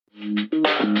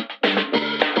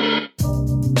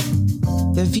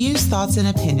views, thoughts, and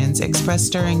opinions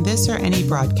expressed during this or any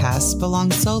broadcast belong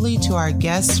solely to our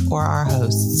guests or our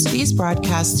hosts. These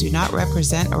broadcasts do not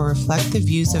represent or reflect the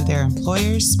views of their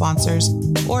employers, sponsors,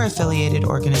 or affiliated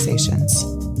organizations.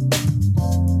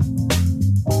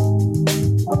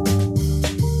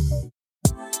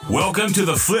 Welcome to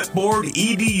the Flipboard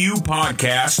EDU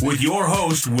podcast with your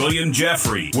host, William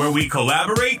Jeffrey, where we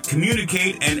collaborate,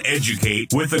 communicate, and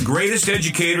educate with the greatest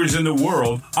educators in the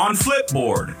world on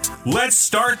Flipboard. Let's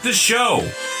start the show.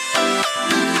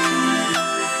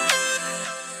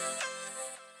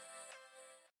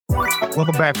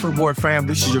 Welcome back, Flipboard fam.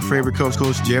 This is your favorite coach,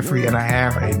 Coach Jeffrey, and I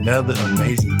have another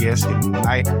amazing guest here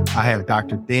tonight. I have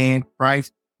Dr. Dan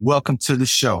Kreiness. Welcome to the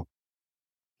show.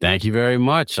 Thank you very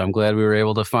much. I'm glad we were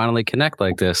able to finally connect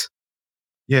like this.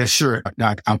 Yeah, sure.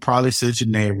 Doc, I probably said your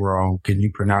name wrong. Can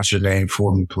you pronounce your name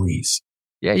for me, please?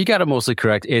 Yeah, you got it mostly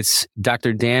correct. It's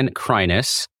Dr. Dan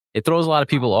Kreiness. It throws a lot of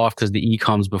people off because the E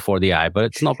comes before the I, but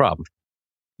it's no problem.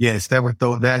 Yes, that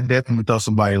definitely throw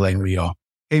somebody like me off.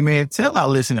 Hey, man, tell our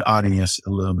listening audience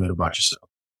a little bit about yourself.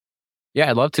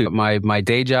 Yeah, I'd love to. My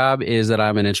day job is that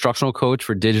I'm an instructional coach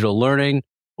for digital learning,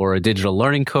 or a digital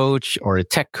learning coach, or a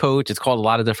tech coach. It's called a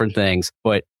lot of different things,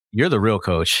 but you're the real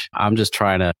coach. I'm just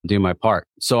trying to do my part.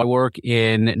 So I work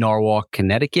in Norwalk,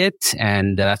 Connecticut,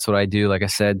 and that's what I do, like I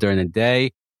said, during the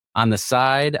day. On the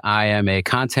side, I am a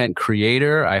content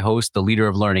creator. I host the Leader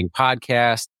of Learning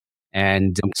podcast,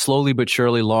 and I'm slowly but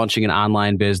surely launching an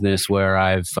online business where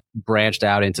I've branched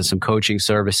out into some coaching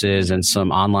services and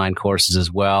some online courses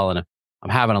as well. And I'm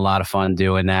having a lot of fun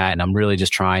doing that. And I'm really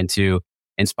just trying to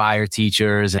inspire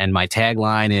teachers. And my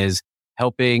tagline is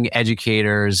helping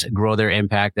educators grow their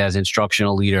impact as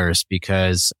instructional leaders,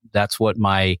 because that's what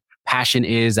my passion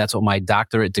is. That's what my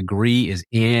doctorate degree is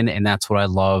in. And that's what I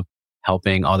love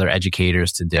helping other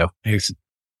educators to do. Excellent.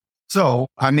 So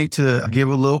I need to give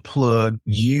a little plug.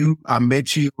 I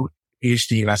met you at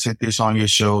HD, and I said this on your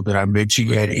show that I met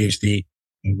you at HD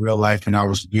in real life. And I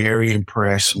was very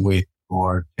impressed with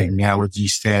or technology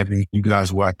savvy. You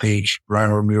guys were, I think,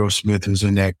 Brian Romero Smith was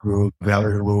in that group,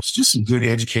 Valerie Lewis, just some good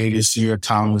educators, Sarah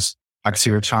Thomas,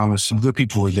 some good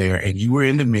people were there, and you were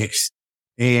in the mix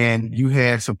and you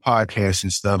had some podcasts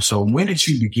and stuff. So when did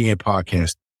you begin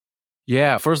podcasting?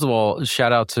 Yeah, first of all,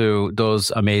 shout out to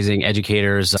those amazing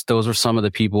educators. Those were some of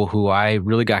the people who I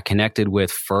really got connected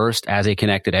with first as a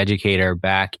connected educator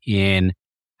back in,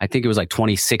 I think it was like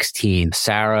 2016.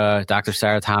 Dr.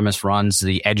 Sarah Thomas runs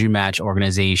the EduMatch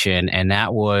organization. And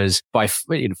that was by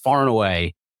far and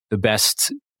away the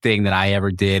best thing that I ever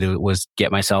did was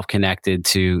get myself connected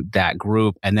to that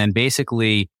group. And then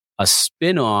basically a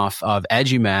spinoff of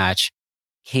EduMatch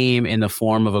came in the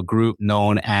form of a group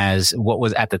known as what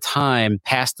was at the time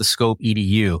Past the Scope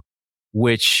EDU,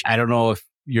 which I don't know if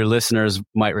your listeners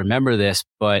might remember this,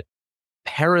 but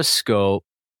Periscope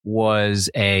was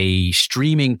a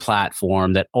streaming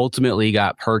platform that ultimately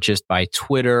got purchased by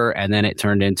Twitter, and then it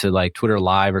turned into like Twitter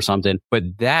Live or something.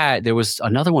 But there was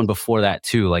another one before that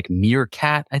too, like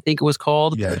Meerkat, I think it was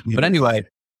called. Yeah. But anyway,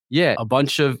 yeah, a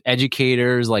bunch of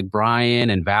educators like Brian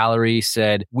and Valerie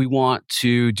said, we want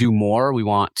to do more. We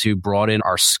want to broaden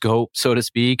our scope, so to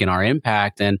speak, and our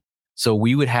impact. And so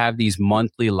we would have these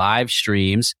monthly live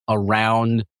streams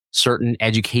around certain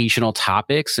educational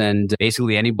topics, and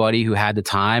basically anybody who had the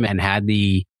time and had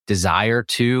the desire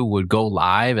to would go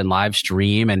live and live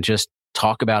stream and just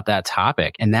talk about that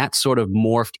topic. And that sort of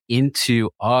morphed into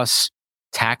us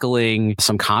tackling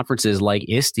some conferences like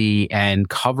ISTE and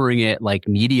covering it like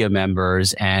media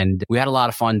members. And we had a lot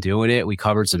of fun doing it. We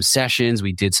covered some sessions.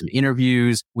 We did some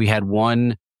interviews. We had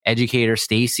one educator,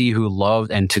 Stacy, who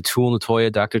loved, and Dr. Tatul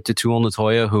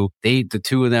Natoya, who the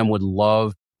two of them would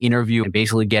love interview and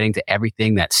basically getting to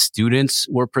everything that students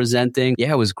were presenting.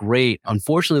 Yeah, it was great.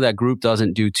 Unfortunately, that group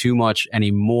doesn't do too much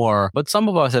anymore, but some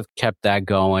of us have kept that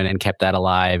going and kept that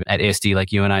alive at ISTE.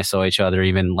 Like you and I saw each other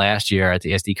even last year at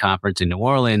the ISTE conference in New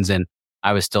Orleans, and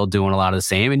I was still doing a lot of the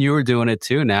same, and you were doing it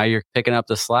too. Now you're picking up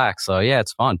the slack. So yeah,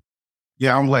 it's fun.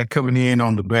 Yeah, I'm like coming in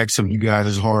on the backs of you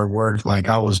guys' hard work. Like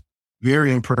I was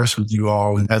very impressed with you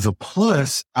all. And as a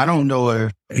plus, I don't know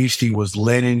if ISTE was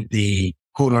letting the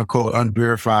quote unquote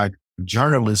unverified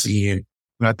journalists in,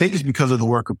 but I think it's because of the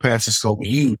work of Pastor Scope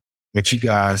E that you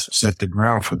guys set the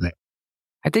ground for that.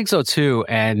 I think so too.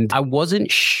 And I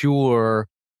wasn't sure,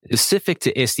 specific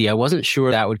to ISTE, I wasn't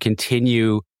sure that would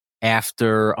continue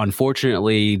after,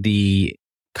 unfortunately, the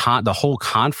whole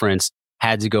conference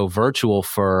had to go virtual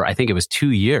for, I think it was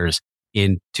 2 years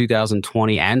in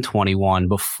 2020 and 21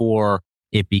 before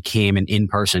it became an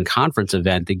in-person conference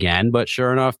event again. But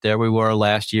sure enough, there we were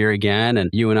last year again. And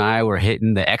you and I were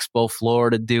hitting the expo floor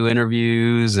to do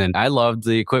interviews. And I loved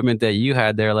the equipment that you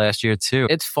had there last year too.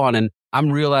 It's fun. And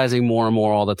I'm realizing more and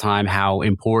more all the time how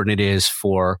important it is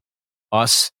for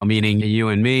us, meaning you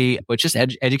and me, but just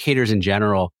educators in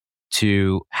general,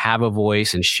 to have a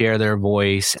voice and share their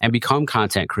voice and become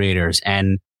content creators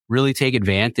and really take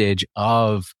advantage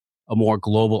of a more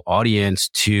global audience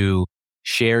to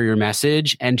share your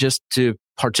message and just to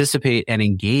participate and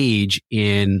engage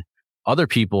in other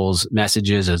people's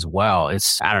messages as well.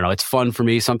 I don't know, it's fun for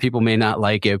me. Some people may not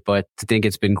like it, but I think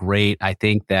it's been great. I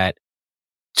think that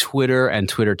Twitter and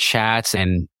Twitter chats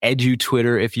and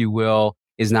Twitter, if you will,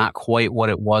 is not quite what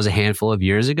it was a handful of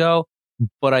years ago.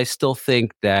 But I still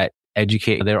think that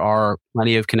there are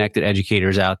plenty of connected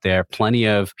educators out there, plenty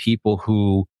of people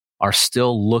who are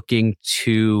still looking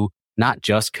to not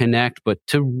just connect, but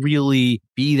to really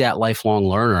be that lifelong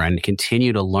learner and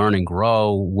continue to learn and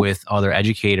grow with other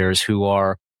educators who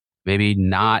are maybe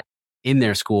not in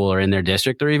their school or in their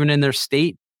district or even in their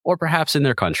state or perhaps in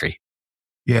their country.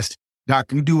 Yes.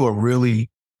 Doc, you do a really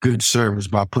good service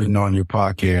by putting on your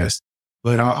podcast.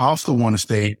 But I also want to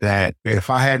state that if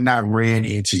I had not ran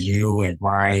into you and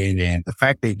Ryan and the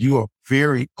fact that you are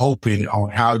very open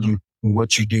on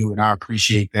what you do, and I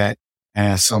appreciate that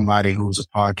as somebody who's a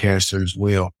podcaster as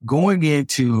well, going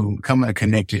into becoming a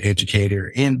connected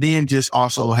educator and then just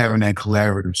also having that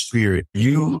collaborative spirit.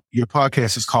 Your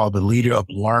podcast is called the Leader of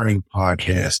Learning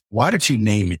Podcast. Why did you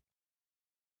name it?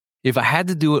 If I had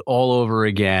to do it all over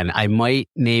again, I might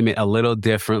name it a little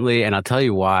differently. And I'll tell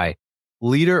you why.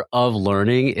 Leader of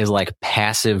learning is like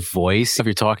passive voice. If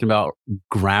you're talking about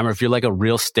grammar, if you're like a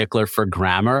real stickler for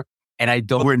grammar, and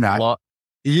We're not.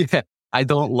 I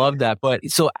don't love that. But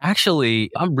so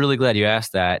actually, I'm really glad you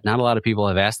asked that. Not a lot of people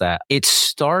have asked that. It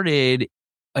started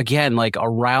again, like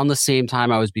around the same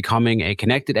time I was becoming a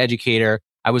connected educator.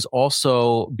 I was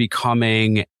also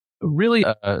becoming really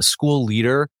a school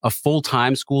leader, a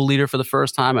full-time school leader for the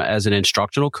first time as an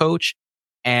instructional coach.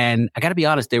 And I got to be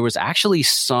honest, there was actually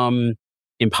some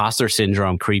imposter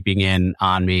syndrome creeping in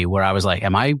on me where I was like,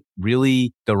 am I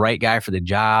really the right guy for the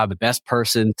job, the best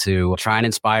person to try and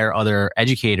inspire other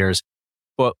educators?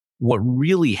 But what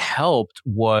really helped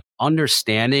was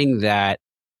understanding that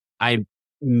I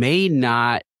may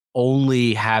not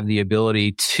only have the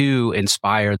ability to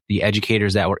inspire the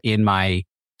educators that were in my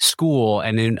school.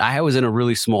 And then I was in a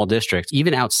really small district,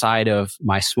 even outside of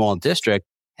my small district.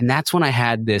 And that's when I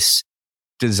had this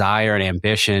desire and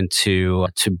ambition to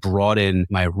broaden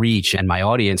my reach and my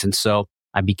audience. And so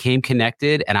I became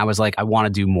connected and I was like, I want to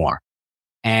do more.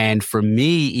 And for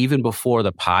me, even before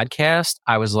the podcast,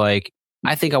 I was like,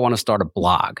 I think I want to start a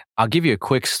blog. I'll give you a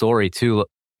quick story too.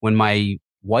 When my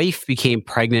wife became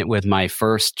pregnant with my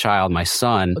first child, my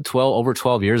son, over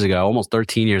 12 years ago, almost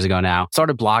 13 years ago now,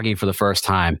 started blogging for the first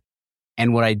time.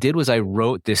 And what I did was I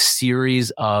wrote this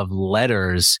series of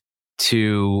letters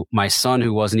to my son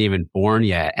who wasn't even born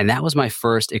yet. And that was my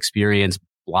first experience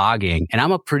blogging. And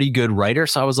I'm a pretty good writer.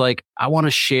 So I was like, I want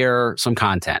to share some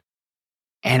content.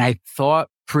 And I thought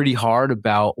pretty hard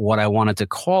about what I wanted to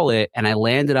call it. And I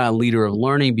landed on Leader of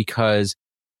Learning because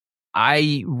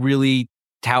I really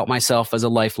tout myself as a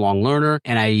lifelong learner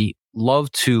and I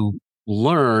love to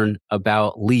learn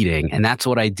about leading. And that's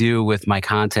what I do with my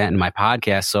content and my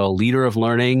podcast. So Leader of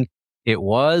Learning, it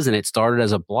was, and it started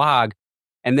as a blog.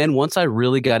 And then once I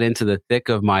really got into the thick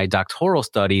of my doctoral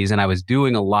studies and I was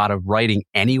doing a lot of writing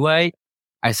anyway,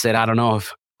 I said, I don't know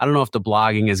if the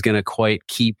blogging is going to quite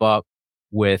keep up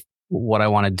with what I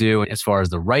want to do as far as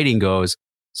the writing goes.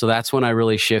 So that's when I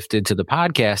really shifted to the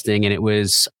podcasting, and it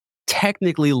was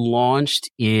technically launched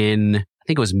in, I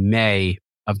think it was May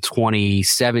of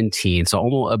 2017. So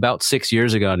almost about 6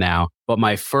 years ago now. But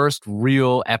my first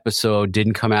real episode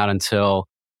didn't come out until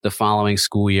the following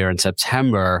school year in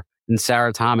September. And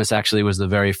Sarah Thomas actually was the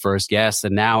very first guest.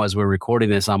 And now as we're recording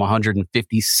this, I'm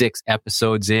 156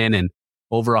 episodes in and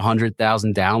over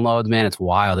 100,000 downloads. Man, it's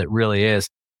wild. It really is.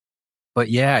 But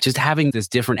yeah, just having this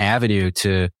different avenue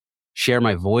to share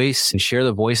my voice and share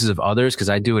the voices of others, because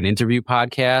I do an interview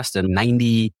podcast and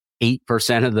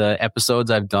 98% of the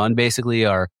episodes I've done basically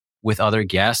are with other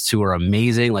guests who are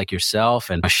amazing like yourself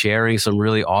and sharing some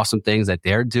really awesome things that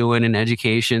they're doing in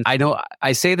education. I know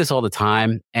I say this all the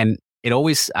time and it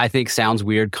always, I think, sounds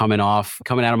weird coming out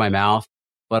of my mouth,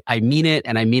 but I mean it,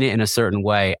 and I mean it in a certain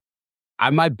way.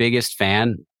 I'm my biggest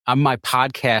fan. I'm my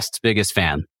podcast's biggest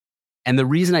fan. And the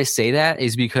reason I say that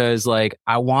is because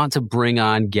I want to bring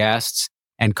on guests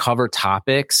and cover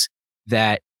topics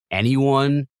that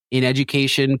anyone in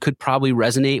education could probably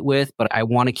resonate with, but I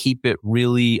want to keep it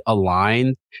really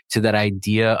aligned to that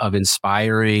idea of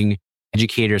inspiring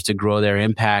educators to grow their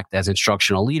impact as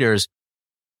instructional leaders.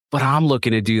 But I'm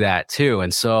looking to do that too.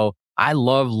 And so I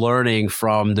love learning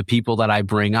from the people that I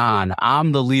bring on.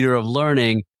 I'm the leader of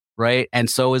learning, right? And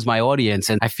so is my audience.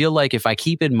 And I feel like if I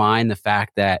keep in mind the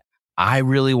fact that I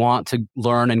really want to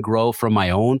learn and grow from my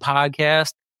own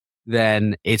podcast,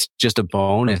 then it's just a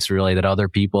bonus really that other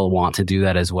people want to do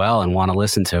that as well and want to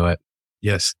listen to it.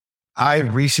 Yes. I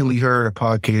recently heard a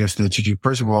podcast that you do.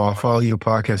 First of all, I follow your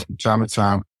podcast from time to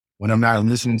time. When I'm not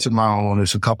listening to my own,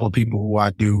 there's a couple of people who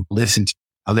I do listen to.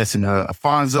 I listen to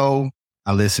Afonso.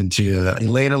 I listen to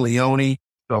Elena Leone.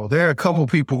 So there are a couple of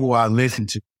people who I listen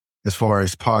to as far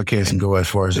as podcasting go, as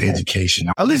far as education.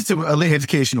 I listen to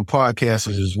educational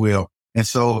podcasters as well. And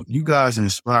so you guys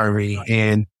inspire me.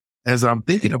 And as I'm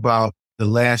thinking about the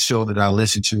last show that I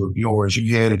listened to of yours,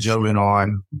 you had a gentleman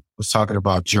on who was talking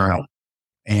about journaling,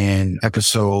 and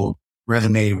episode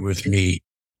resonated with me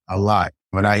a lot.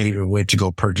 But I even went to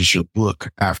go purchase your book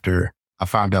after I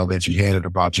found out that you had it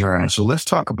about journaling. So let's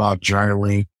talk about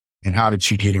journaling and how did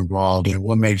you get involved and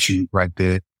what made you write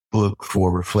the book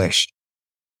for reflection?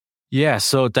 Yeah.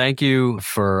 So thank you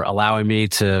for allowing me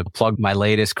to plug my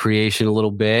latest creation a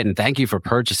little bit. And thank you for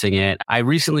purchasing it. I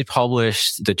recently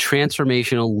published the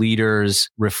Transformational Leaders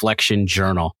Reflection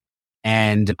Journal.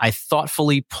 And I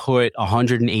thoughtfully put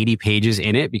 180 pages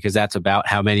in it because that's about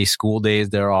how many school days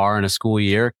there are in a school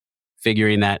year,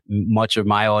 figuring that much of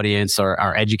my audience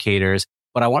are educators.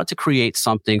 But I wanted to create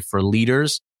something for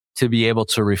leaders to be able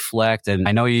to reflect. And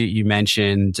I know you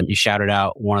mentioned, you shouted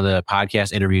out one of the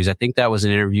podcast interviews. I think that was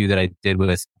an interview that I did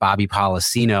with Bobby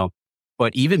Policino.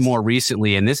 But even more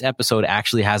recently, and this episode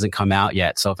actually hasn't come out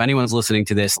yet. So if anyone's listening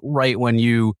to this right when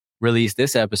you release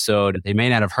this episode, they may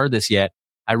not have heard this yet.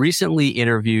 I recently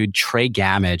interviewed Trey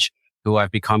Gamage, who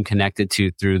I've become connected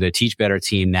to through the Teach Better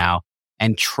team now.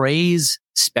 And Trey's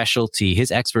specialty,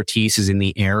 his expertise is in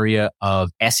the area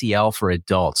of SEL for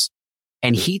adults.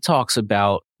 And he talks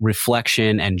about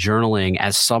reflection and journaling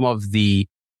as some of the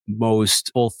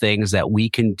most full things that we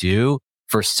can do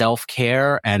for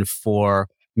self-care and for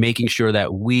making sure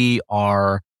that we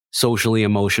are socially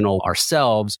emotional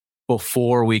ourselves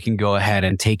before we can go ahead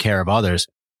and take care of others.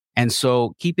 And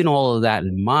so keeping all of that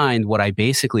in mind, what I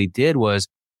basically did was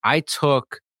I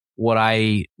took what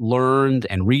I learned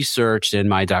and researched in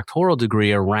my doctoral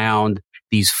degree around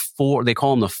these four, they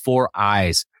call them the 4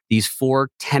 I's, these 4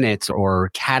 tenets or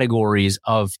categories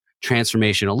of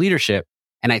transformational leadership.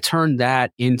 And I turned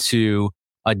that into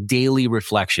a daily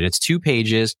reflection. It's 2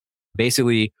 pages.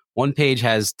 Basically, one page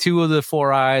has 2 of the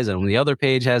 4 I's and the other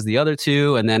page has the other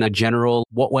 2. And then a general,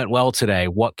 what went well today?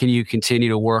 What can you continue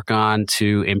to work on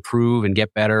to improve and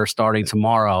get better starting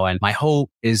tomorrow? And my hope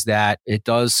is that it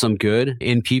does some good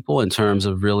in people in terms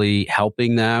of really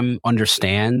helping them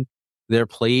understand their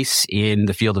place in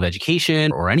the field of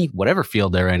education or whatever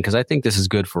field they're in, because I think this is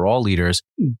good for all leaders,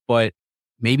 but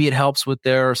maybe it helps with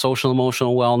their social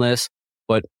emotional wellness.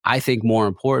 But I think more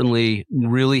importantly,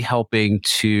 really helping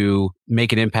to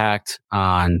make an impact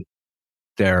on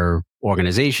their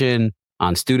organization,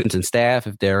 on students and staff,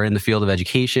 if they're in the field of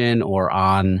education, or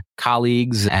on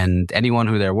colleagues and anyone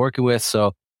who they're working with.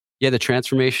 So yeah, the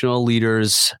Transformational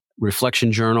Leaders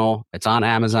Reflection Journal, it's on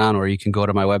Amazon, or you can go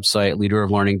to my website,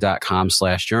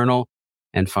 leaderoflearning.com/journal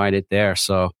and find it there.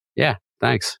 So yeah,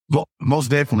 thanks. Well, most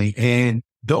definitely. And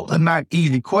those are not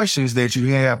easy questions that you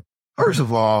have. First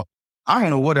of all, I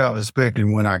don't know what I was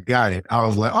expecting when I got it. I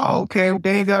was like, oh, okay,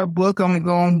 they got a book. I'm going to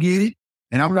go and get it.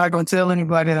 And I'm not going to tell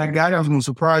anybody that I got it. I was going to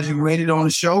surprise you, read it on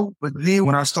the show. But then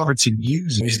when I started to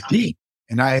use it, it's deep.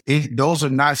 And those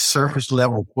are not surface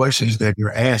level questions that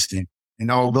you're asking. And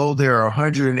although there are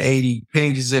 180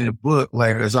 pages in the book,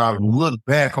 like as I look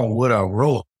back on what I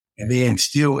wrote, and then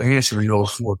still answering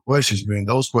those 4 questions, man,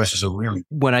 those questions are really.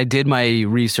 When I did my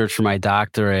research for my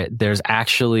doctorate, there's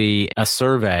actually a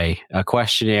survey, a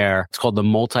questionnaire. It's called the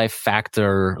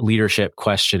Multi-Factor Leadership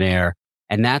Questionnaire.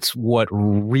 And that's what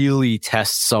really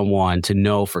tests someone to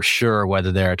know for sure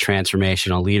whether they're a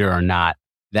transformational leader or not.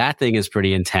 That thing is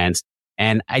pretty intense.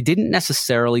 And I didn't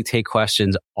necessarily take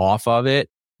questions off of it.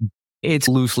 It's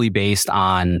loosely based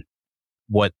on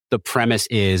what the premise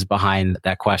is behind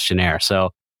that questionnaire.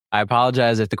 So I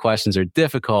apologize if the questions are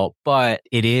difficult, but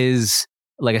it is,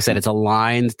 like I said, it's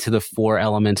aligned to the 4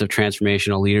 elements of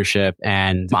transformational leadership.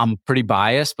 And I'm pretty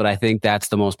biased, but I think that's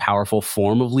the most powerful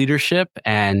form of leadership.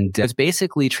 And it's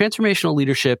basically transformational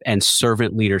leadership and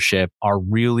servant leadership are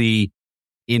really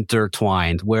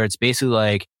intertwined, where it's basically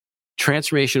like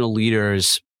transformational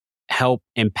leaders help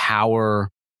empower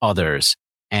others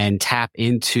and tap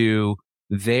into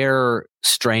their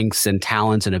strengths and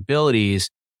talents and abilities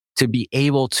to be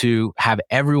able to have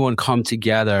everyone come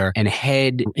together and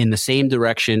head in the same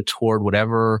direction toward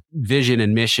whatever vision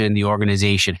and mission the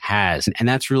organization has. And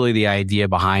that's really the idea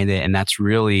behind it. And that's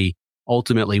really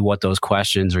ultimately what those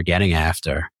questions are getting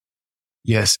after.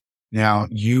 Yes. Now,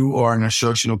 you are an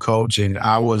instructional coach, and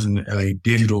I was a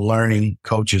digital learning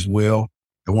coach as well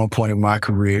at one point in my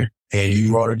career. And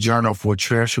you wrote a journal for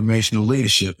transformational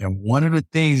leadership. And one of the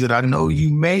things that I know you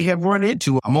may have run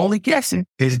into, I'm only guessing,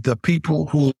 is the people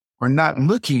who are not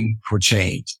looking for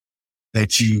change,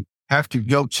 that you have to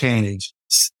go change,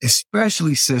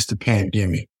 especially since the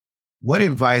pandemic. What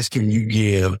advice can you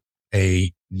give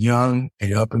a young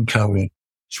and up and coming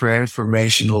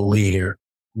transformational leader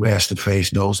who has to face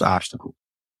those obstacles?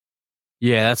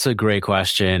 Yeah, that's a great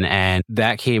question. And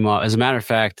that came up. As a matter of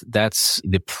fact, that's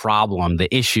the problem,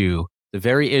 the issue, the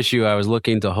very issue I was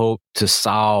looking to hope to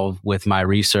solve with my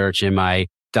research and my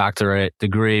doctorate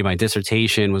degree. My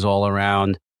dissertation was all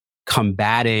around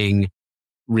combating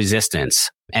resistance.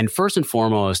 And first and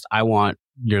foremost, I want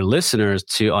your listeners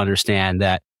to understand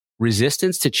that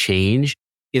resistance to change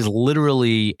is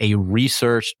literally a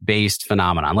research-based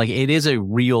phenomenon. Like, it is a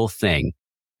real thing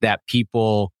that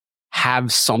people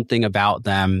have something about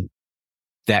them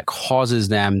that causes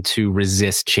them to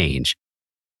resist change.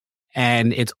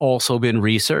 And it's also been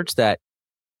researched that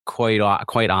quite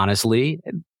honestly,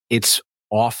 it's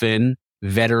often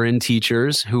veteran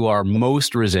teachers who are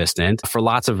most resistant for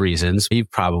lots of reasons.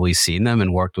 You've probably seen them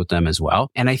and worked with them as well.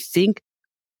 And I think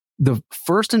the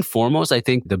first and foremost, I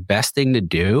think the best thing to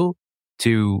do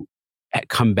to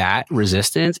combat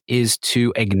resistance is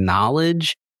to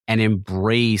acknowledge and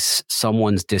embrace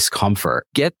someone's discomfort.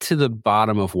 Get to the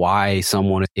bottom of why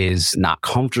someone is not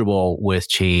comfortable with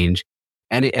change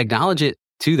and acknowledge it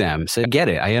to them. Say, I get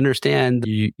it. I understand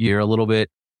you're a little bit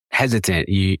hesitant.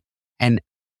 And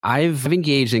I've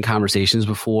engaged in conversations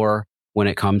before when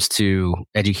it comes to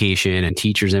education and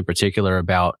teachers in particular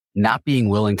about not being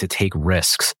willing to take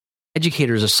risks.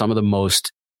 Educators are some of the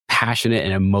most passionate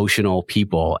and emotional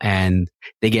people, and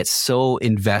they get so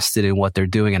invested in what they're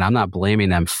doing. And I'm not blaming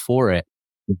them for it,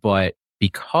 but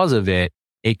because of it,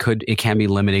 it can be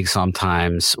limiting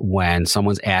sometimes when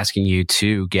someone's asking you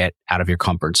to get out of your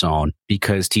comfort zone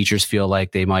because teachers feel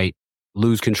like they might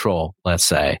lose control. Let's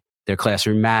say their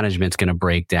classroom management's going to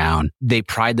break down. They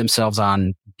pride themselves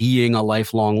on being a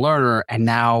lifelong learner, and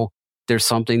now there's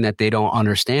something that they don't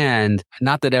understand.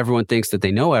 Not that everyone thinks that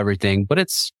they know everything, but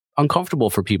it's uncomfortable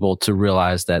for people to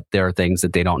realize that there are things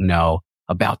that they don't know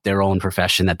about their own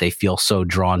profession that they feel so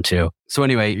drawn to. So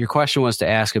anyway, your question was to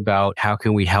ask about how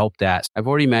can we help that? I've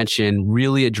already mentioned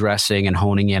really addressing and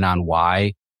honing in on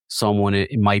why someone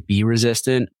might be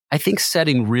resistant. I think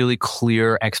setting really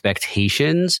clear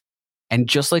expectations, and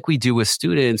just like we do with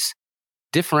students,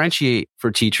 differentiate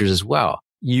for teachers as well.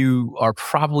 You are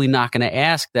probably not going to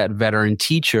ask that veteran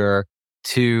teacher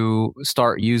to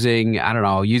start using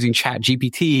Chat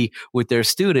GPT with their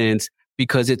students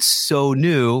because it's so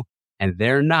new and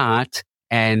they're not.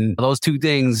 And those two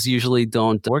things usually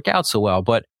don't work out so well.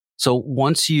 But so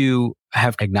once you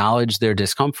have acknowledged their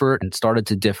discomfort and started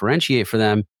to differentiate for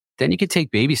them, then you can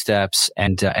take baby steps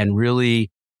and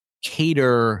really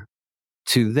cater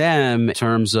to them in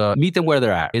terms of meet them where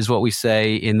they're at, is what we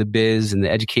say in the biz, in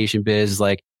the education biz.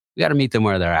 Like, we got to meet them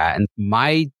where they're at. And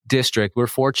my district, we're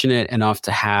fortunate enough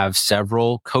to have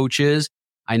several coaches.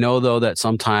 I know, though, that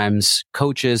sometimes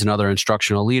coaches and other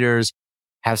instructional leaders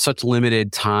have such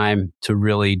limited time to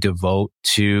really devote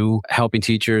to helping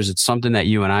teachers. It's something that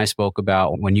you and I spoke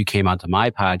about when you came onto my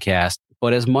podcast.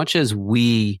 But as much as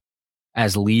we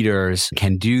as leaders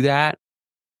can do that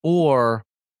or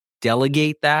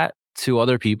delegate that to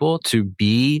other people to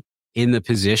be in the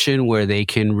position where they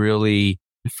can really,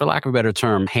 for lack of a better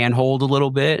term, handhold a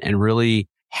little bit and really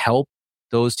help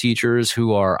those teachers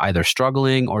who are either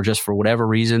struggling or just for whatever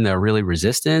reason, they're really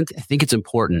resistant. I think it's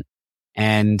important.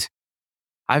 And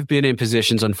I've been in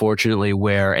positions, unfortunately,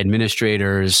 where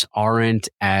administrators aren't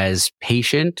as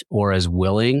patient or as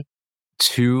willing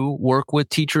to work with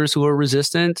teachers who are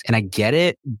resistant. And I get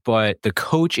it, but the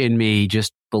coach in me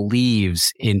just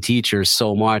believes in teachers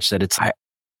so much that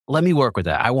let me work with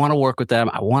that. I want to work with them.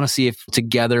 I want to see if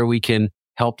together we can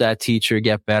help that teacher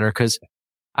get better. Because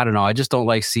I don't know, I just don't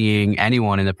like seeing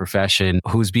anyone in the profession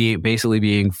who's basically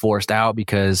being forced out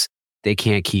because they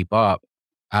can't keep up.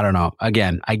 I don't know.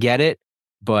 Again, I get it.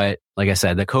 But like I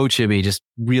said, the coach in me just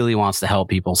really wants to help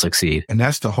people succeed. And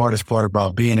that's the hardest part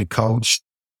about being a coach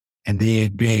and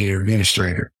then being an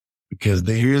administrator, because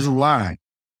here's a line.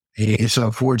 It's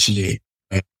unfortunate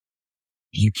that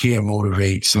you can't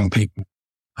motivate some people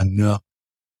enough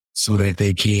so that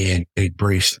they can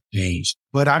embrace change.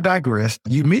 But I digress.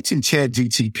 You mentioned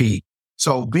ChatGPT.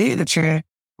 So being a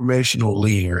transformational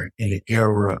leader in the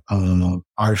era of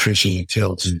artificial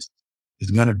intelligence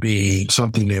is going to be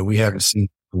something that we haven't seen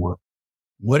before.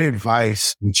 What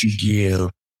advice would you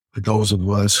give to those of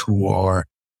us who are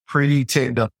pretty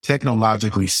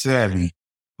technologically savvy,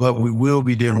 but we will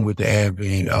be dealing with the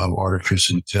advent of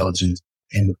artificial intelligence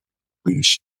and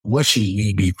what should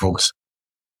we be focused?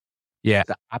 Yeah,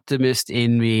 the optimist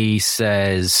in me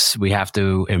says we have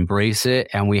to embrace it,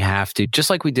 and we have to, just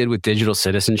like we did with digital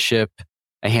citizenship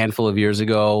a handful of years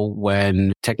ago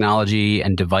when technology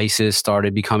and devices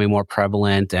started becoming more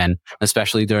prevalent, and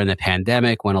especially during the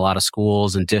pandemic when a lot of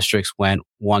schools and districts went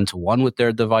one-to-one with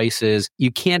their devices.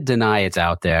 You can't deny it's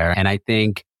out there. And I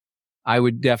think I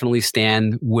would definitely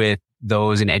stand with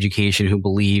those in education who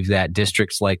believe that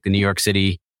districts like the New York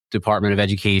City Department of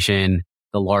Education,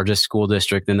 the largest school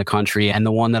district in the country, and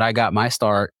the one that I got my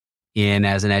start in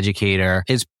as an educator,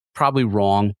 is probably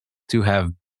wrong to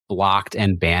have blocked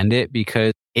and banned it,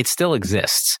 because it still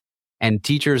exists and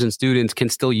teachers and students can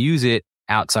still use it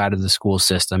outside of the school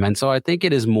system. And so I think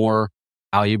it is more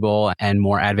valuable and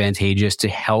more advantageous to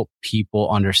help people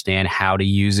understand how to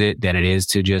use it than it is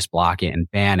to just block it and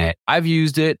ban it. I've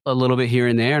used it a little bit here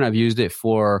and there, and I've used it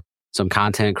for some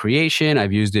content creation.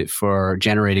 I've used it for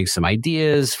generating some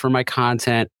ideas for my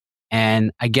content.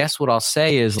 And I guess what I'll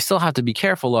say is you still have to be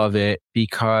careful of it,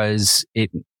 because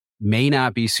it may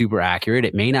not be super accurate.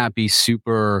 It may not be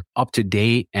super up to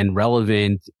date and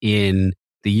relevant in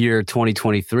the year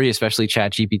 2023, especially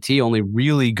ChatGPT only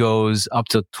really goes up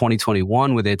to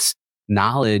 2021 with its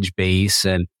knowledge base,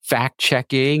 and fact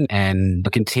checking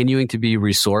and continuing to be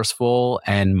resourceful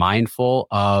and mindful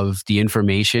of the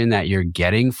information that you're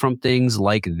getting from things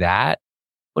like that.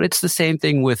 But it's the same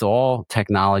thing with all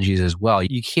technologies as well.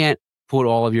 You can't put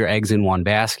all of your eggs in one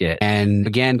basket. And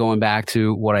again, going back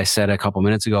to what I said a couple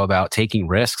minutes ago about taking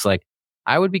risks, like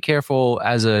I would be careful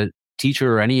as a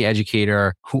teacher or any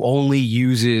educator who only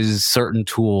uses certain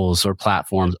tools or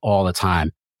platforms all the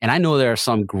time. And I know there are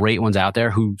some great ones out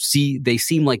there who they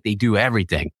seem like they do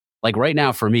everything. Like right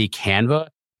now for me, Canva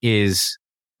is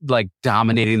like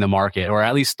dominating the market, or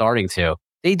at least starting to.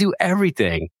 They do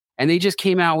everything. And they just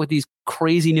came out with these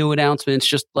crazy new announcements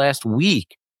just last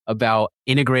week about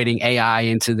integrating AI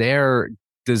into their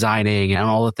designing and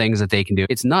all the things that they can do.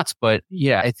 It's nuts. But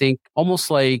yeah, I think almost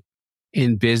like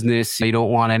in business, you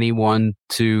don't want anyone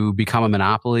to become a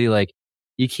monopoly. Like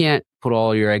you can't put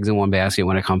all your eggs in one basket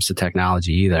when it comes to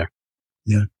technology either.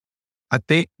 Yeah. I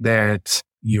think that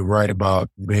you're right about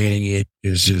banning it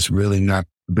is just really not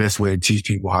the best way to teach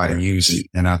people how to use it.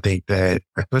 And I think that,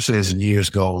 especially as the years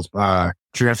goes by,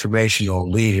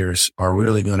 transformational leaders are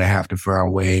really going to have to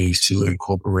find ways to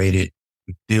incorporate it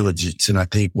with diligence. And I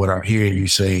think what I'm hearing you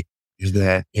say is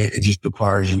that it just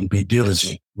requires you to be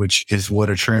diligent, which is what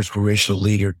a transformational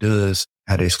leader does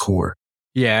at its core.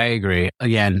 Yeah, I agree.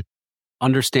 Again,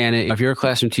 understand it. If you're a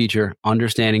classroom teacher,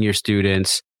 understanding your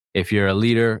students. If you're a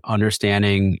leader,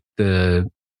 understanding the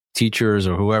teachers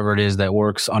or whoever it is that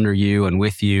works under you and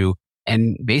with you.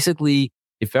 And basically,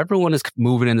 if everyone is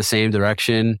moving in the same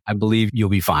direction, I believe you'll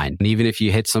be fine. And even if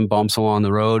you hit some bumps along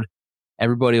the road,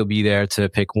 everybody will be there to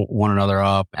pick one another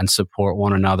up and support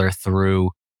one another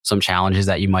through some challenges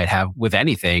that you might have with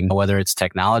anything, whether it's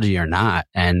technology or not,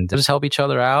 and just help each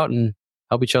other out and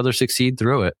help each other succeed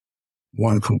through it.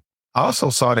 Wonderful. I also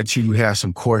saw that you have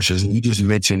some courses, and you just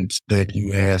mentioned that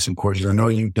you had some courses. I know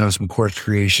you've done some course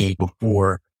creation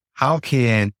before.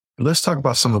 Let's talk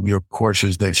about some of your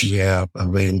courses that you have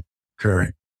available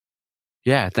current.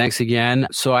 Yeah, thanks again.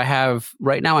 So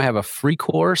right now I have a free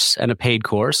course and a paid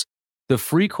course. The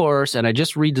free course, and I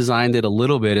just redesigned it a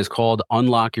little bit, is called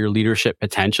Unlock Your Leadership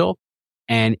Potential.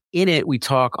 And in it, we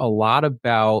talk a lot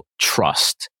about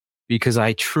trust, because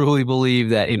I truly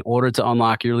believe that in order to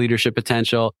unlock your leadership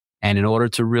potential and in order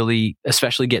to really,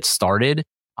 especially get started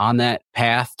on that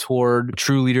path toward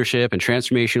true leadership and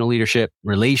transformational leadership,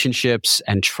 relationships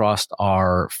and trust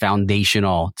are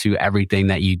foundational to everything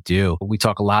that you do. We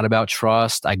talk a lot about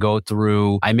trust. I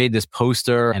made this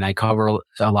poster and I cover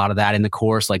a lot of that in the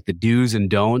course, like the do's and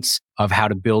don'ts of how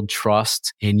to build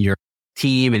trust in your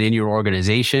team and in your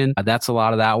organization. That's a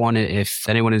lot of that one. If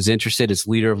anyone is interested, it's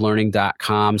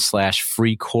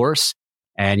leaderoflearning.com/free course.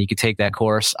 And you can take that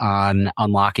course on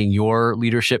unlocking your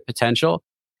leadership potential.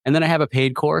 And then I have a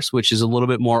paid course, which is a little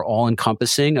bit more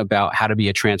all-encompassing about how to be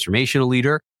a transformational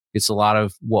leader. It's a lot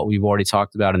of what we've already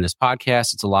talked about in this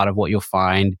podcast. It's a lot of what you'll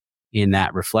find in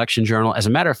that reflection journal. As a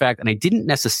matter of fact, and I didn't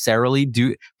necessarily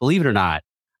believe it or not,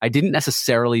 I didn't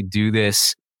necessarily do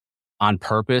this on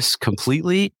purpose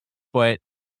completely, but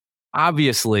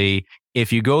obviously,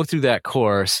 if you go through that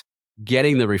course,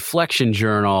 getting the reflection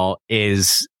journal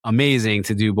is amazing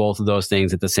to do both of those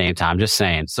things at the same time. Just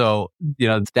saying. So,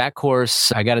 that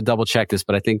course, I got to double check this,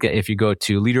 but I think if you go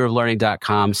to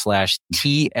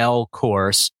leaderoflearning.com/TL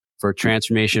course for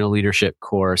transformational leadership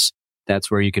course, that's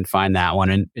where you can find that one.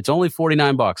 And it's only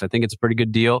 $49. I think it's a pretty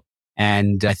good deal.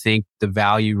 And I think the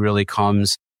value really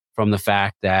comes from the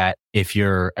fact that if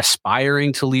you're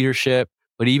aspiring to leadership,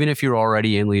 but even if you're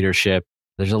already in leadership,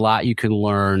 there's a lot you can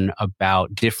learn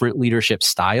about different leadership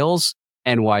styles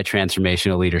and why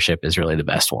transformational leadership is really the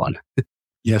best one.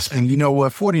 Yes. And you know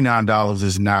what? $49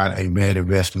 is not a bad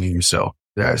investment in yourself.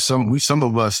 Some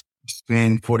of us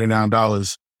spend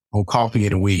 $49 on coffee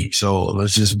in a week. So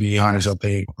let's just be honest. I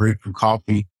think great for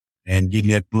coffee and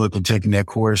getting that book and taking that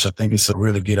course, I think it's a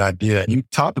really good idea. You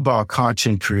talked about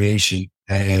content creation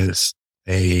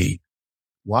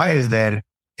why is that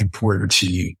important to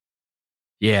you?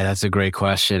 Yeah, that's a great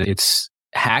question. It's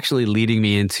actually leading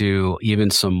me into even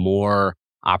some more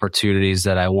opportunities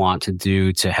that I want to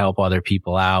do to help other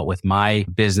people out with my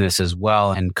business as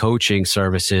well and coaching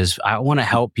services. I want to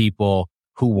help people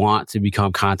who want to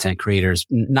become content creators,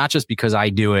 not just because I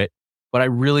do it, but I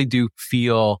really do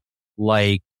feel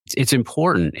like it's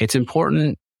important. It's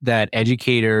important that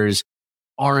educators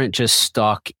aren't just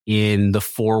stuck in the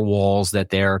four walls that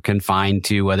they're confined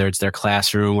to, whether it's their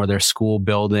classroom or their school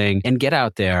building, and get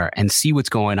out there and see what's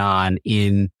going on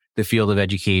in the field of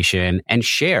education and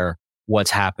share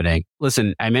what's happening.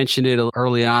 Listen, I mentioned it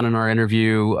early on in our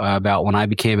interview about when I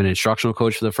became an instructional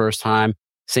coach for the first time.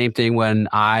 Same thing when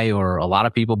I or a lot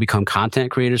of people become content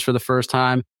creators for the first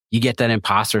time. You get that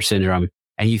imposter syndrome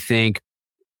and you think,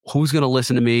 who's going to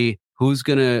listen to me? Who's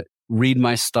going to read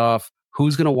my stuff?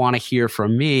 Who's going to want to hear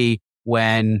from me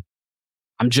when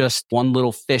I'm just one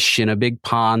little fish in a big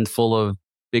pond full of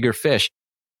bigger fish?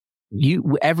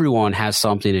 Everyone has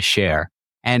something to share.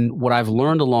 And what I've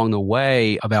learned along the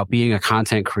way about being a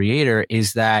content creator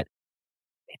is that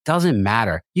it doesn't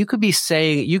matter. You could be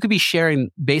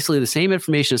sharing basically the same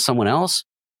information as someone else,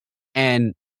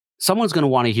 and someone's going to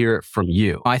want to hear it from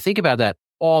you. I think about that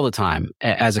all the time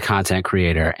as a content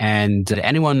creator. And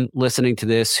anyone listening to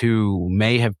this who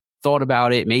may have thought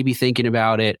about it, maybe thinking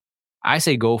about it, I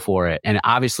say go for it. And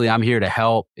obviously I'm here to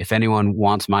help if anyone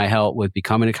wants my help with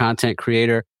becoming a content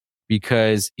creator,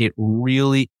 because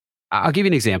I'll give you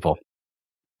an example.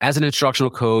 As an instructional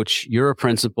coach, you're a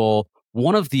principal.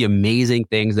 One of the amazing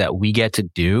things that we get to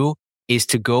do is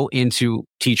to go into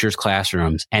teachers'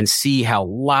 classrooms and see how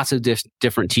lots of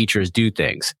different teachers do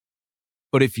things.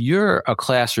 But if you're a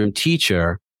classroom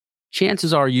teacher,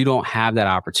 chances are you don't have that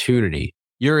opportunity.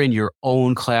 You're in your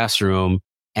own classroom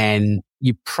and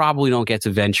you probably don't get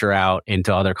to venture out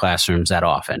into other classrooms that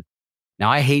often. Now,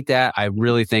 I hate that. I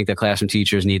really think that classroom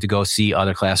teachers need to go see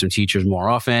other classroom teachers more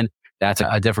often. That's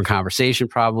a different conversation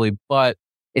probably, but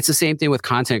it's the same thing with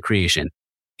content creation.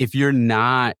 If you're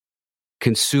not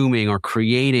consuming or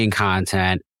creating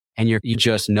content and you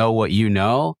just know what you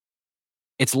know,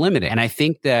 it's limited. And I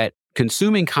think that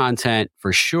consuming content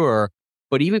for sure,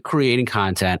 but even creating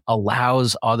content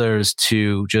allows others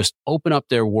to just open up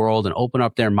their world and open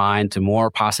up their mind to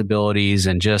more possibilities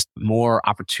and just more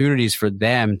opportunities for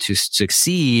them to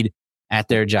succeed at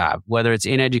their job, whether it's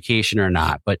in education or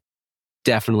not, but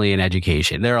definitely in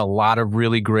education. There are a lot of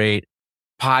really great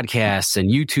podcasts and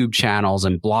YouTube channels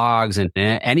and blogs and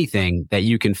anything that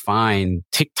you can find,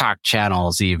 TikTok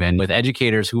channels even, with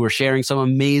educators who are sharing some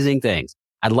amazing things.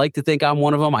 I'd like to think I'm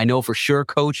one of them. I know for sure,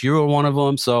 Coach, you're one of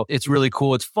them. So it's really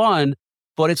cool. It's fun,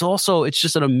 but it's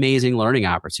just an amazing learning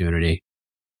opportunity.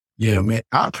 Yeah, man,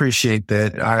 I appreciate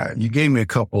that. You gave me a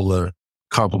couple of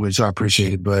compliments. I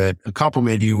appreciate it, but a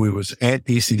compliment you, we was at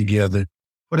DC together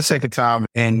for the second time,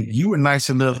 and you were nice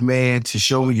enough, man, to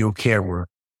show me your camera.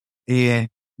 And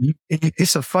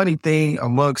it's a funny thing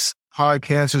amongst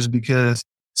podcasters because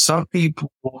some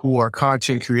people who are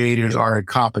content creators are in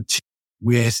competition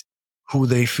with who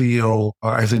they feel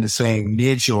are in the same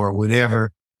niche or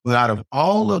whatever. But out of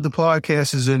all of the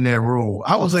podcasters in that room,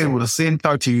 I was able to sit and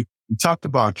talk to you. We talked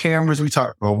about cameras. We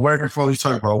talked about microphones. We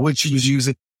talked about what you was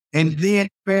using. And then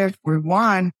fast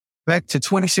rewind back to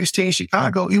 2016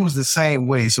 Chicago, it was the same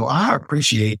way. So I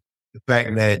appreciate the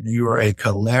fact that you are a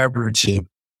collaborative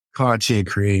content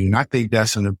creator. And I think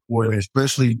that's an important,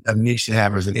 especially a niche to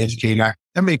have as an educator.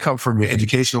 That may come from your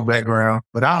educational background,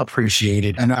 but I appreciate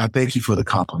it. And I thank you for the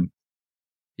compliment.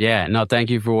 Yeah, no,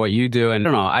 thank you for what you do. And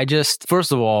I don't know,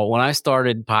 first of all, when I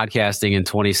started podcasting in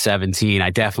 2017, I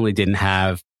definitely didn't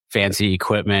have fancy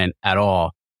equipment at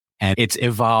all. And it's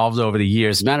evolved over the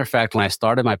years. As a matter of fact, when I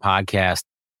started my podcast,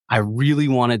 I really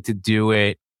wanted to do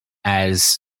it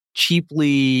as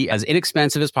cheaply, as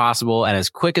inexpensive as possible and as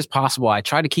quick as possible. I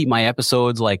try to keep my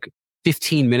episodes like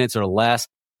 15 minutes or less.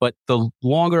 But the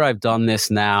longer I've done this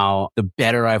now, the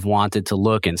better I've wanted to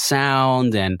look and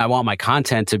sound. And I want my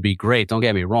content to be great. Don't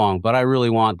get me wrong, but I really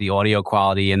want the audio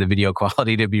quality and the video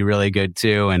quality to be really good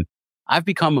too. And I've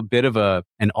become a bit of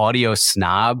an audio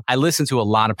snob. I listen to a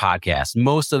lot of podcasts.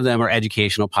 Most of them are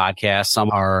educational podcasts. Some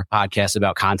are podcasts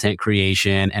about content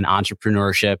creation and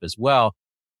entrepreneurship as well.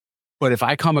 But if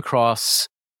I come across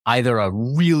either a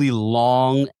really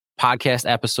long podcast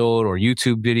episode or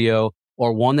YouTube video,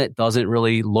 or one that doesn't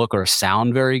really look or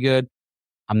sound very good,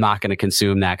 I'm not going to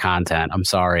consume that content. I'm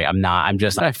sorry.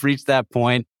 I've reached that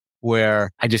point where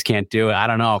I just can't do it. I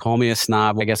don't know. Call me a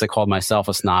snob. I guess I called myself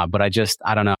a snob, but I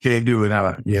don't know. Can't do it.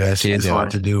 Yeah, it's hard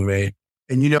to do, man.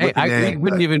 And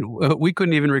we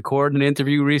couldn't even record an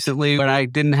interview recently when I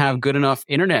didn't have good enough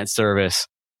internet service.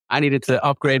 I needed to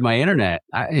upgrade my internet.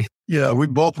 We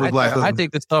both were I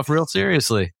take this stuff real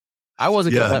seriously. I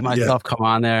wasn't going to let myself come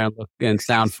on there and look and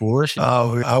sound foolish.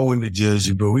 I wouldn't have judged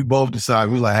you, but we both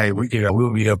decided, hey,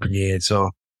 we'll meet up again. So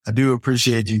I do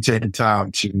appreciate you taking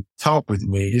time to talk with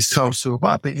me. It's come to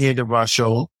about the end of our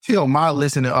show. Tell my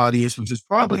listening audience, which is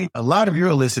probably a lot of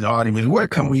your listening audience, where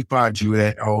can we find you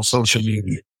at on social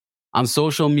media? On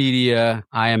social media,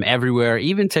 I am everywhere,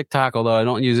 even TikTok, although I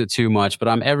don't use it too much, but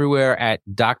I'm everywhere at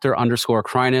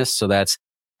Dr._Kreiness. So that's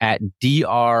at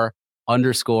Dr_Kreiness.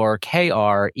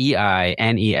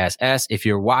 If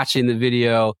you're watching the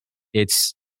video,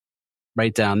 it's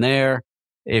right down there.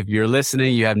 If you're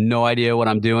listening, you have no idea what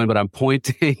I'm doing, but I'm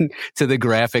pointing to the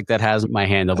graphic that has my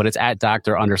handle, but it's at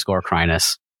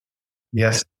Dr._Kreiness.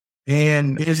 Yes.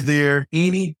 And is there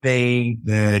anything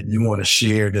that you want to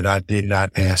share that I did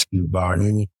not ask you about?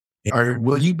 Or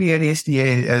will you be at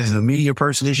SDA as a media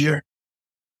person this year?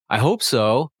 I hope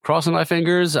so. Crossing my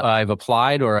fingers. I've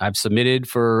applied or I've submitted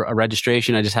for a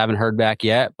registration. I just haven't heard back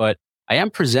yet, but I am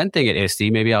presenting at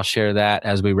ISTE. Maybe I'll share that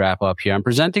as we wrap up here. I'm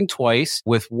presenting twice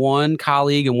with one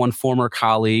colleague and one former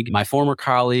colleague. My former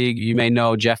colleague, you may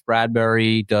know, Jeff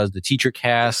Bradbury, does the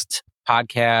TeacherCast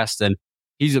podcast, and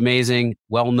he's amazing,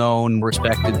 well-known,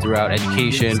 respected throughout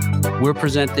education. We're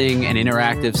presenting an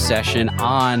interactive session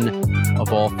on,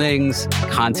 of all things,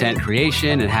 content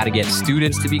creation and how to get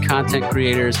students to be content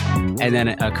creators. And then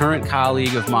a current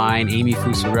colleague of mine, Amy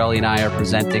Fusarelli, and I are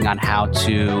presenting on how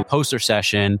to poster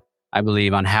session, I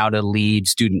believe, on how to lead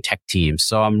student tech teams.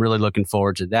 So I'm really looking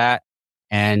forward to that.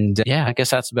 And I guess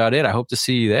that's about it. I hope to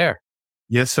see you there.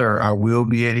 Yes, sir. I will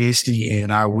be at ISTE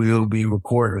and I will be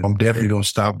recording. I'm definitely going to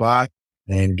stop by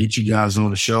and get you guys on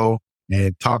the show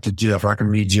and talk to Jeff. I can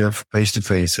meet Jeff face to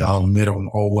face. I'll meet him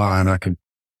online. I can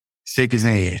shake his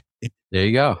hand. There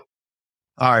you go.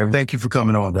 All right. Thank you for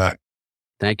coming on, Doc.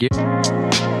 Thank you.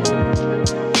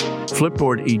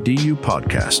 Flipboard EDU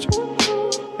Podcast,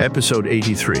 Episode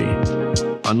 83,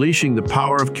 Unleashing the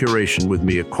Power of Curation with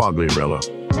Mia Quagliarello.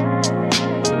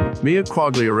 Mia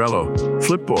Quagliarello,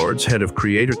 Flipboard's head of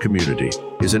creator community,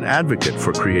 is an advocate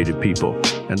for creative people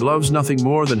and loves nothing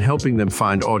more than helping them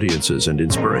find audiences and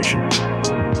inspiration.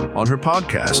 On her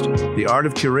podcast, The Art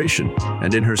of Curation,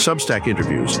 and in her Substack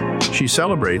interviews, she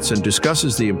celebrates and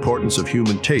discusses the importance of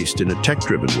human taste in a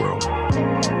tech-driven world.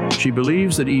 She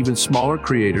believes that even smaller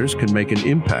creators can make an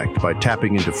impact by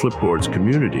tapping into Flipboard's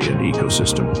community and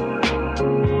ecosystem.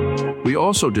 We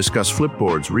also discuss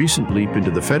Flipboard's recent leap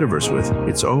into the Fediverse with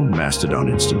its own Mastodon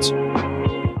instance.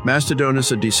 Mastodon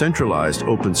is a decentralized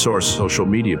open-source social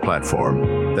media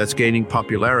platform that's gaining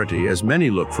popularity as many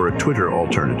look for a Twitter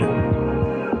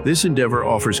alternative. This endeavor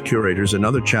offers curators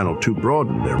another channel to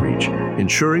broaden their reach,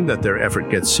 ensuring that their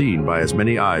effort gets seen by as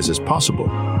many eyes as possible.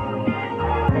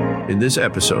 In this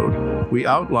episode, we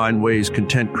outline ways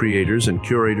content creators and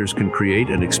curators can create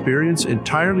an experience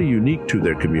entirely unique to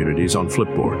their communities on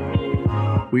Flipboard.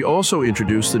 We also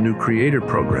introduce the new creator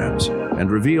programs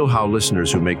and reveal how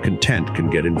listeners who make content can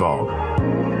get involved.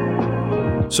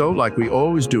 So, like we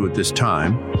always do at this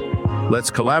time, let's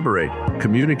collaborate,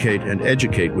 communicate, and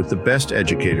educate with the best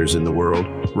educators in the world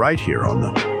right here on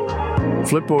the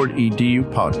Flipboard EDU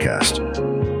Podcast.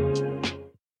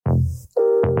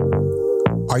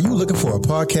 Are you looking for a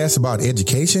podcast about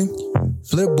education?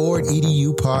 Flipboard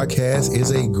EDU Podcast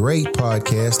is a great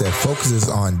podcast that focuses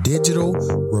on digital,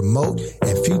 remote,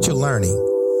 and future learning.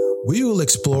 We will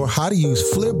explore how to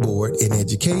use Flipboard in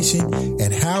education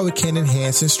and how it can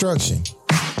enhance instruction.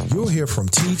 You'll hear from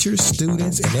teachers,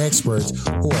 students, and experts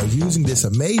who are using this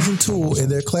amazing tool in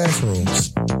their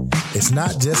classrooms. It's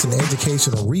not just an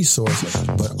educational resource,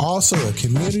 but also a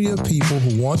community of people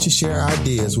who want to share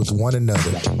ideas with one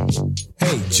another.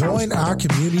 Hey, join our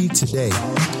community today.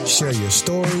 Share your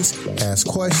stories, ask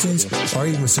questions, or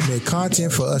even submit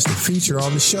content for us to feature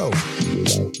on the show.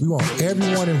 We want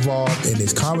everyone involved in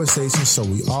this conversation so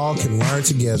we all can learn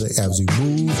together as we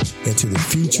move into the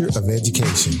future of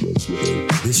education.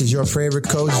 This is your favorite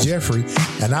coach, Jeffrey,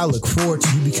 and I look forward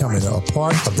to you becoming a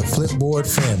part of the Flipboard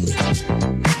family.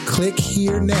 Click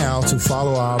here now to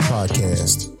follow our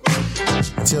podcast.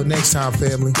 Until next time,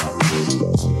 family.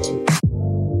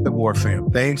 Flipboard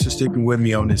fam, thanks for sticking with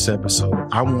me on this episode.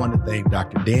 I want to thank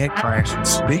Dr. Dan Kreiness for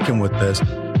speaking with us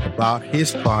about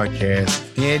his podcast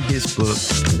and his book,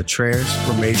 The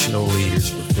Transformational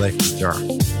Leaders Reflective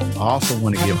Journal. I also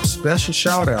want to give a special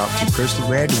shout out to Crystal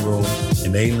Vanderroel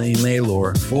and Aileen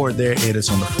Laylor for their edits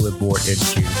on the Flipboard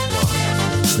Educators blog.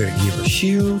 We're going to give a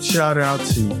huge shout out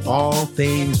to All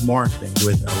Things Marketing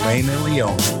with Elena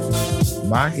Leone,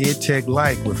 My EdTech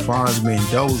Light with Franz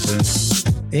Mendoza,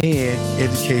 and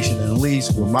Education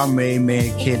Unleashed with my main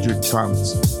man, Kendrick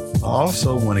Thomas. I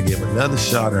also want to give another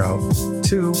shout out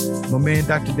to my man,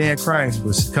 Dr. Dan Kreiness,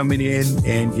 for coming in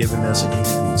and giving us an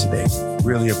interview today.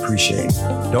 Really appreciate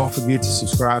it. Don't forget to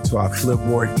subscribe to our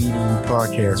Flipboard EDU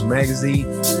Podcast magazine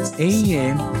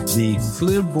and the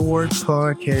Flipboard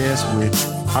Podcast with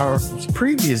our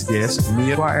previous guest,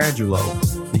 Mia Angelo,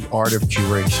 The Art of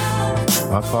Curation.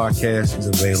 Our podcast is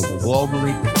available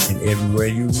globally and everywhere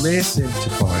you listen to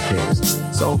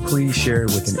podcasts. So please share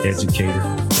it with an educator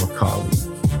or colleague.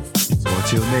 So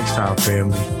until next time,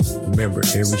 family, remember,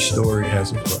 every story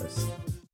has a plus.